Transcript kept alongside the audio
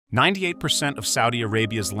98% of Saudi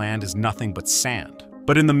Arabia's land is nothing but sand.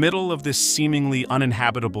 But in the middle of this seemingly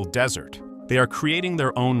uninhabitable desert, they are creating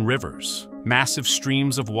their own rivers, massive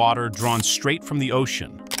streams of water drawn straight from the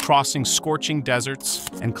ocean, crossing scorching deserts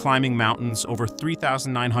and climbing mountains over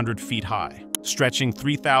 3,900 feet high, stretching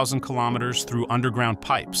 3,000 kilometers through underground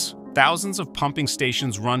pipes. Thousands of pumping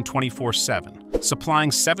stations run 24/7,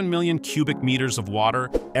 supplying 7 million cubic meters of water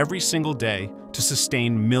every single day to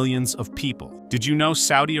sustain millions of people. Did you know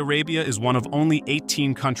Saudi Arabia is one of only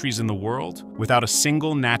 18 countries in the world without a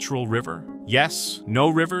single natural river? Yes, no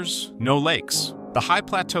rivers, no lakes. The high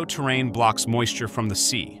plateau terrain blocks moisture from the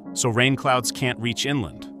sea, so rain clouds can't reach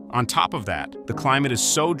inland. On top of that, the climate is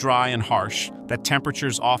so dry and harsh that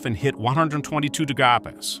temperatures often hit 122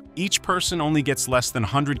 degrees. Each person only gets less than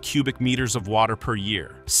 100 cubic meters of water per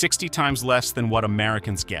year, 60 times less than what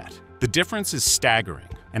Americans get. The difference is staggering,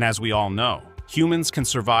 and as we all know, humans can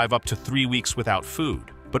survive up to 3 weeks without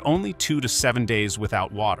food, but only 2 to 7 days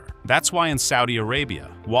without water. That's why in Saudi Arabia,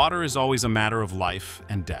 water is always a matter of life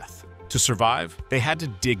and death. To survive, they had to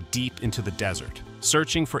dig deep into the desert,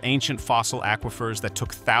 searching for ancient fossil aquifers that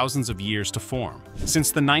took thousands of years to form.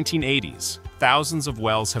 Since the 1980s, thousands of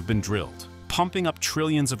wells have been drilled, pumping up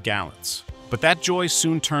trillions of gallons. But that joy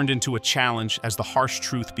soon turned into a challenge as the harsh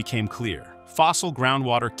truth became clear. Fossil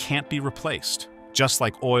groundwater can't be replaced, just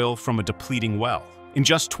like oil from a depleting well. In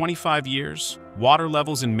just 25 years, water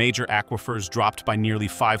levels in major aquifers dropped by nearly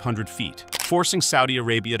 500 feet, forcing Saudi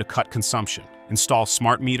Arabia to cut consumption, install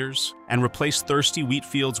smart meters, and replace thirsty wheat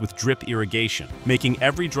fields with drip irrigation, making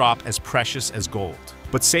every drop as precious as gold.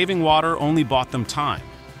 But saving water only bought them time.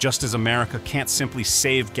 Just as America can't simply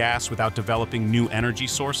save gas without developing new energy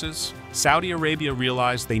sources, Saudi Arabia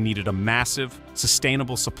realized they needed a massive,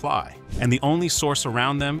 sustainable supply, and the only source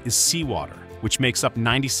around them is seawater, which makes up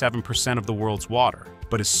 97% of the world's water,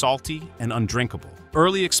 but is salty and undrinkable.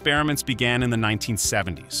 Early experiments began in the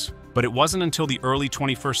 1970s, but it wasn't until the early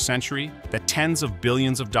 21st century that tens of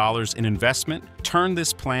billions of dollars in investment turned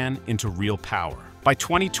this plan into real power. By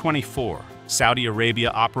 2024, Saudi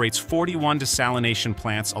Arabia operates 41 desalination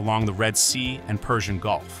plants along the Red Sea and Persian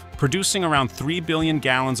Gulf, producing around 3 billion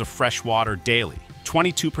gallons of fresh water daily,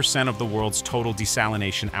 22% of the world's total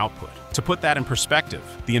desalination output. To put that in perspective,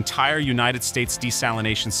 the entire United States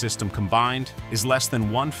desalination system combined is less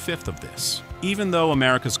than 1/5 of this, even though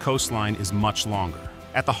America's coastline is much longer.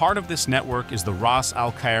 At the heart of this network is the Ras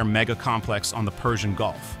Al Khair mega complex on the Persian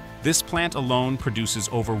Gulf. This plant alone produces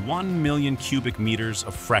over 1 million cubic meters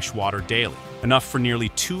of fresh water daily, enough for nearly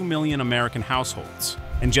 2 million American households,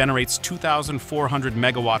 and generates 2,400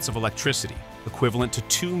 megawatts of electricity, equivalent to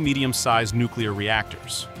 2 medium-sized nuclear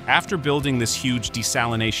reactors. After building this huge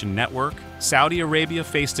desalination network, Saudi Arabia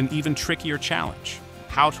faced an even trickier challenge: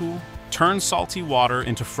 how to turn salty water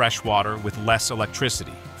into fresh water with less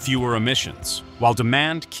electricity, fewer emissions, while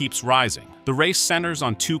demand keeps rising. The race centers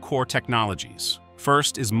on 2 core technologies.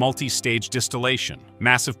 First is multi-stage distillation,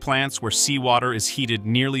 massive plants where seawater is heated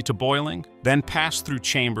nearly to boiling, then passed through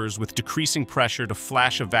chambers with decreasing pressure to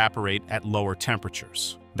flash evaporate at lower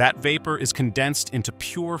temperatures. That vapor is condensed into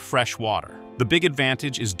pure fresh water. The big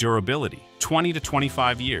advantage is durability, 20 to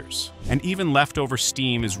 25 years, and even leftover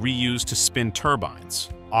steam is reused to spin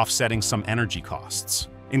turbines, offsetting some energy costs.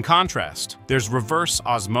 In contrast, there's reverse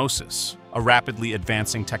osmosis, a rapidly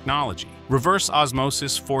advancing technology. Reverse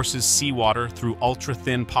osmosis forces seawater through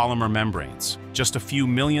ultra-thin polymer membranes, just a few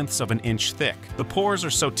millionths of an inch thick. The pores are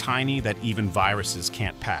so tiny that even viruses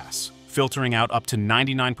can't pass, filtering out up to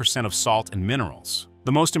 99% of salt and minerals.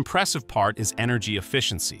 The most impressive part is energy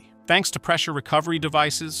efficiency. Thanks to pressure recovery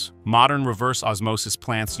devices, modern reverse osmosis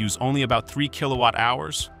plants use only about 3 kilowatt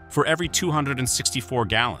hours for every 264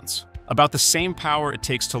 gallons, about the same power it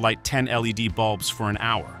takes to light 10 LED bulbs for an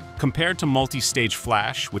hour. Compared to multi-stage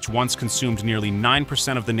flash, which once consumed nearly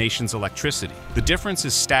 9% of the nation's electricity, the difference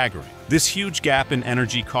is staggering. This huge gap in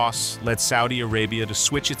energy costs led Saudi Arabia to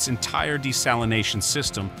switch its entire desalination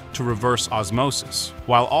system to reverse osmosis,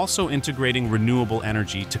 while also integrating renewable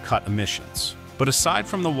energy to cut emissions. But aside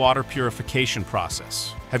from the water purification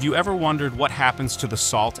process, have you ever wondered what happens to the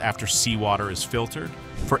salt after seawater is filtered?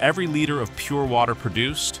 For every liter of pure water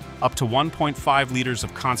produced, up to 1.5 liters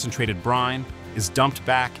of concentrated brine is dumped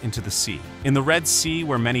back into the sea. In the Red Sea,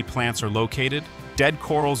 where many plants are located, dead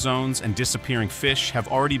coral zones and disappearing fish have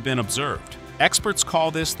already been observed. Experts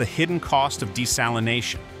call this the hidden cost of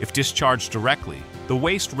desalination. If discharged directly, the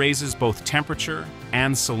waste raises both temperature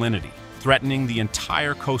and salinity, threatening the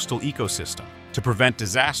entire coastal ecosystem. To prevent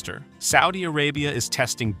disaster, Saudi Arabia is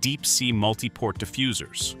testing deep-sea multi-port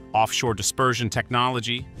diffusers, offshore dispersion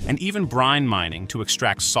technology, and even brine mining to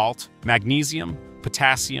extract salt, magnesium,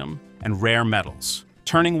 potassium, and rare metals.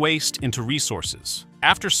 turning waste into resources.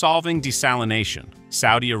 After solving desalination,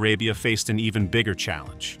 Saudi Arabia faced an even bigger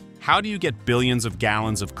challenge. How do you get billions of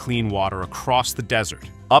gallons of clean water across the desert,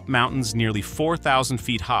 up mountains nearly 4,000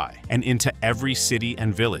 feet high, and into every city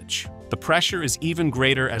and village? The pressure is even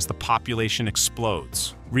greater as the population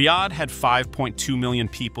explodes. Riyadh had 5.2 million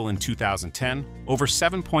people in 2010, over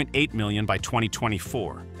 7.8 million by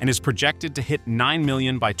 2024, and is projected to hit 9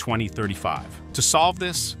 million by 2035. To solve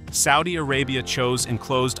this, Saudi Arabia chose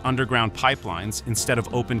enclosed underground pipelines instead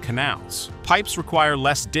of open canals. Pipes require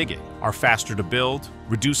less digging, are faster to build,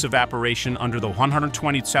 reduce evaporation under the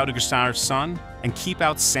 120 Saudi sun, and keep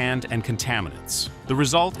out sand and contaminants. The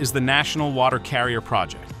result is the National Water Carrier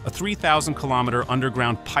Project, a 3,000-kilometer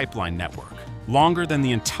underground pipeline network, longer than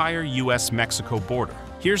the entire US-Mexico border.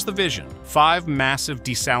 Here's the vision: 5 massive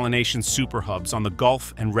desalination superhubs on the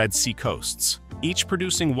Gulf and Red Sea coasts, each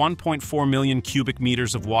producing 1.4 million cubic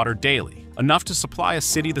meters of water daily, enough to supply a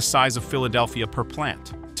city the size of Philadelphia per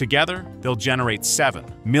plant. Together, they'll generate 7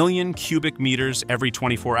 million cubic meters every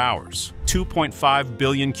 24 hours, 2.5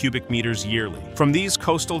 billion cubic meters yearly. From these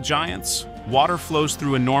coastal giants, water flows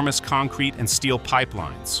through enormous concrete and steel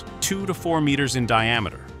pipelines, 2 to 4 meters in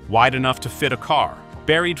diameter, wide enough to fit a car,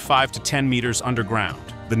 buried 5 to 10 meters underground.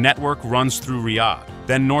 The network runs through Riyadh,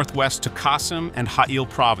 then northwest to Qasim and Ha'il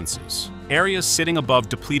provinces, areas sitting above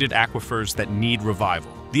depleted aquifers that need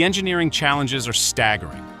revival. The engineering challenges are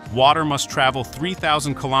staggering. Water must travel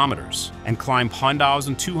 3,000 kilometers and climb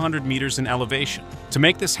 1,200 meters in elevation. To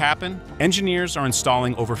make this happen, engineers are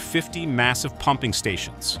installing over 50 massive pumping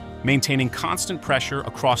stations, maintaining constant pressure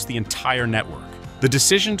across the entire network. The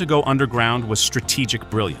decision to go underground was strategic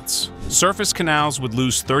brilliance. Surface canals would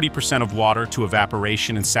lose 30% of water to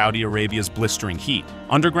evaporation in Saudi Arabia's blistering heat.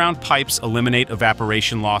 Underground pipes eliminate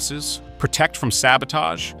evaporation losses, protect from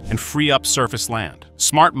sabotage, and free up surface land.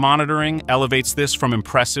 Smart monitoring elevates this from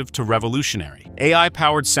impressive to revolutionary.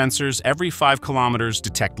 AI-powered sensors every 5 kilometers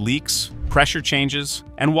detect leaks, pressure changes,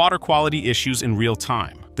 and water quality issues in real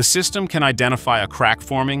time. The system can identify a crack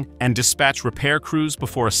forming and dispatch repair crews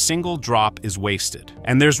before a single drop is wasted.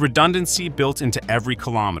 And there's redundancy built into every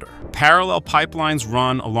kilometer. Parallel pipelines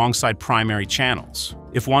run alongside primary channels.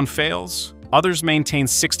 If one fails, others maintain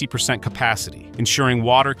 60% capacity, ensuring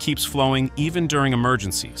water keeps flowing even during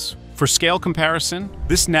emergencies. For scale comparison,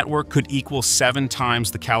 this network could equal 7 times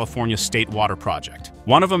the California State Water Project,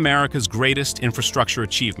 one of America's greatest infrastructure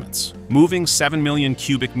achievements. Moving 7 million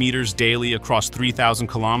cubic meters daily across 3,000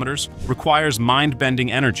 kilometers requires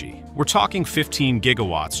mind-bending energy. We're talking 15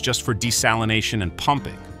 gigawatts just for desalination and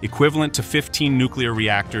pumping, equivalent to 15 nuclear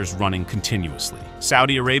reactors running continuously.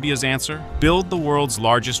 Saudi Arabia's answer? Build the world's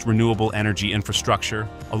largest renewable energy infrastructure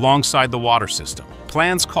alongside the water system.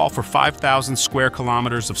 Plans call for 5,000 square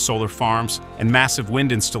kilometers of solar farms and massive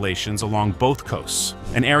wind installations along both coasts,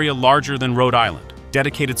 an area larger than Rhode Island,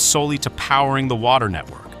 dedicated solely to powering the water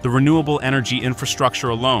network. The renewable energy infrastructure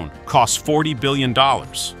alone costs $40 billion,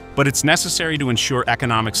 but it's necessary to ensure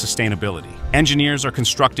economic sustainability. Engineers are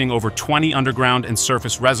constructing over 20 underground and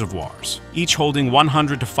surface reservoirs, each holding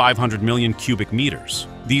 100 to 500 million cubic meters.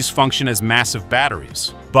 These function as massive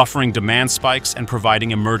batteries, buffering demand spikes and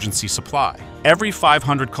providing emergency supply. Every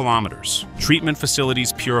 500 kilometers, treatment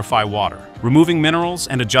facilities purify water, removing minerals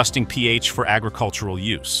and adjusting pH for agricultural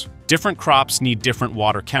use. Different crops need different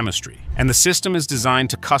water chemistry, and the system is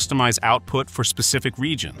designed to customize output for specific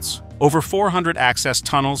regions. Over 400 access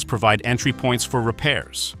tunnels provide entry points for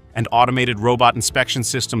repairs, and automated robot inspection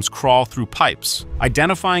systems crawl through pipes,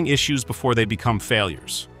 identifying issues before they become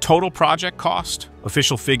failures. Total project cost?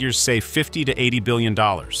 Official figures say $50 to $80 billion.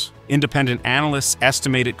 Independent analysts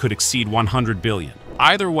estimate it could exceed $100 billion.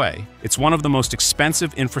 Either way, it's one of the most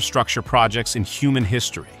expensive infrastructure projects in human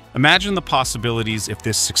history. Imagine the possibilities if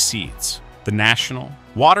this succeeds. The National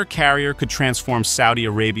Water Carrier could transform Saudi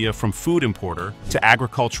Arabia from food importer to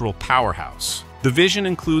agricultural powerhouse. The vision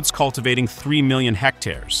includes cultivating 3 million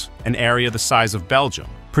hectares, an area the size of Belgium,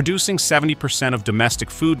 producing 70% of domestic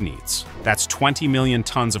food needs. That's 20 million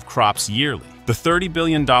tons of crops yearly. The $30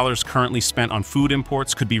 billion currently spent on food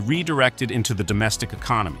imports could be redirected into the domestic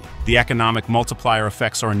economy. The economic multiplier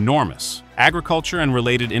effects are enormous. Agriculture and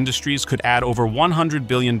related industries could add over $100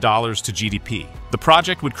 billion to GDP. The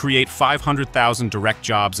project would create 500,000 direct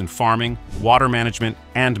jobs in farming, water management,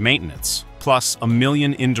 and maintenance, plus 1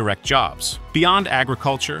 million indirect jobs. Beyond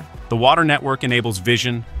agriculture, the water network enables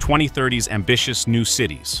Vision 2030's ambitious new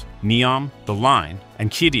cities. Neom, The Line,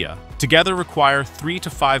 and Qiddiya together require 3 to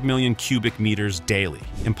 5 million cubic meters daily.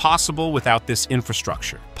 Impossible without this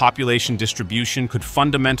infrastructure. Population distribution could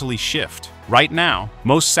fundamentally shift. Right now,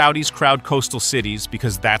 most Saudis crowd coastal cities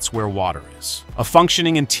because that's where water is. A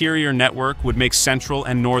functioning interior network would make central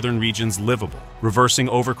and northern regions livable, reversing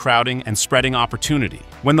overcrowding and spreading opportunity.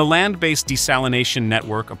 When the land-based desalination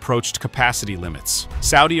network approached capacity limits,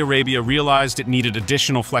 Saudi Arabia realized it needed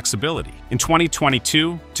additional flexibility. In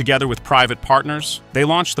 2022, together with private partners, they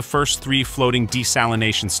launched the first 3 floating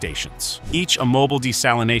desalination stations, each a mobile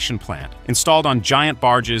desalination plant, installed on giant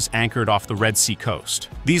barges anchored off the Red Sea coast.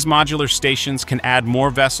 These modular stations can add more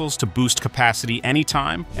vessels to boost capacity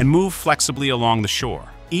anytime and move flexibly along the shore.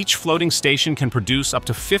 Each floating station can produce up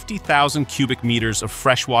to 50,000 cubic meters of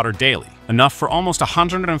fresh water daily, enough for almost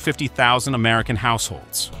 150,000 American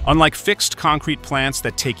households. Unlike fixed concrete plants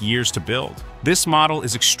that take years to build, this model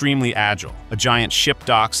is extremely agile. A giant ship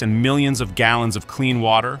docks and millions of gallons of clean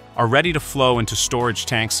water are ready to flow into storage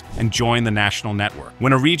tanks and join the national network.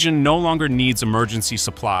 When a region no longer needs emergency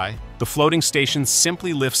supply, the floating station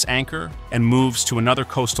simply lifts anchor and moves to another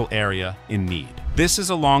coastal area in need. This is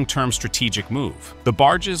a long-term strategic move. The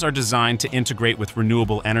barges are designed to integrate with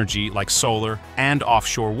renewable energy like solar and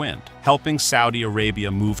offshore wind, helping Saudi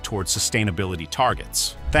Arabia move towards sustainability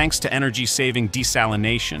targets. Thanks to energy-saving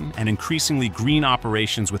desalination and increasingly green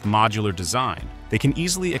operations with modular design, they can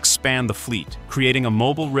easily expand the fleet, creating a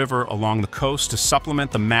mobile river along the coast to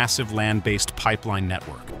supplement the massive land-based pipeline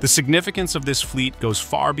network. The significance of this fleet goes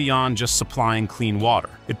far beyond just supplying clean water.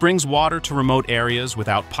 It brings water to remote areas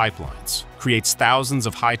without pipelines, creates thousands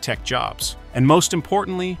of high-tech jobs, and most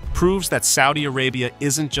importantly, proves that Saudi Arabia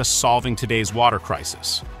isn't just solving today's water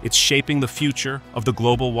crisis, it's shaping the future of the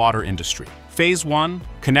global water industry. Phase 1,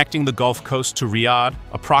 connecting the Gulf Coast to Riyadh,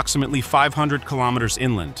 approximately 500 kilometers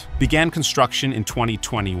inland, began construction in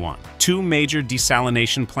 2021. 2 major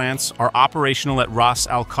desalination plants are operational at Ras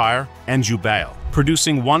Al Khair and Jubail,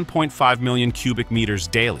 producing 1.5 million cubic meters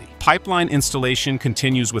daily. Pipeline installation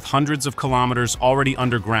continues with hundreds of kilometers already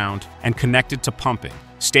underground and connected to pumping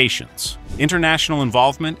stations. International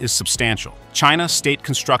involvement is substantial. China State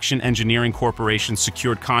Construction Engineering Corporation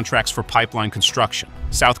secured contracts for pipeline construction.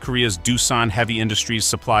 South Korea's Doosan Heavy Industries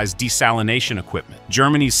supplies desalination equipment.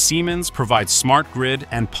 Germany's Siemens provides smart grid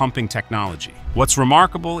and pumping technology. What's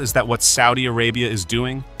remarkable is that what Saudi Arabia is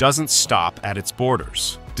doing doesn't stop at its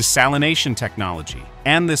borders. Desalination technology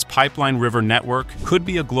and this pipeline river network could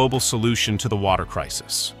be a global solution to the water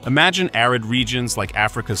crisis. Imagine arid regions like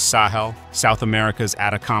Africa's Sahel, South America's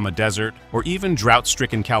Atacama Desert, or even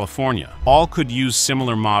drought-stricken California. All could use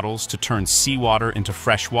similar models to turn seawater into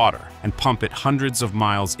fresh water and pump it hundreds of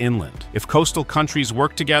miles inland. If coastal countries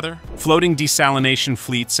work together, floating desalination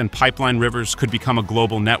fleets and pipeline rivers could become a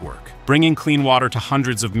global network, bringing clean water to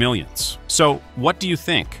hundreds of millions. So, what do you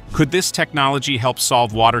think? Could this technology help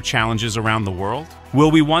solve water challenges around the world? Will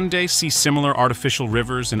we one day see similar artificial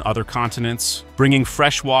rivers in other continents, bringing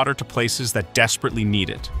fresh water to places that desperately need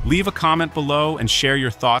it? Leave a comment below and share your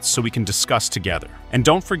thoughts so we can discuss together. And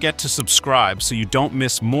don't forget to subscribe so you don't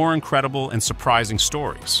miss more incredible and surprising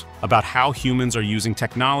stories about how humans are using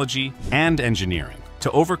technology and engineering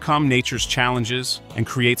to overcome nature's challenges and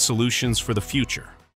create solutions for the future.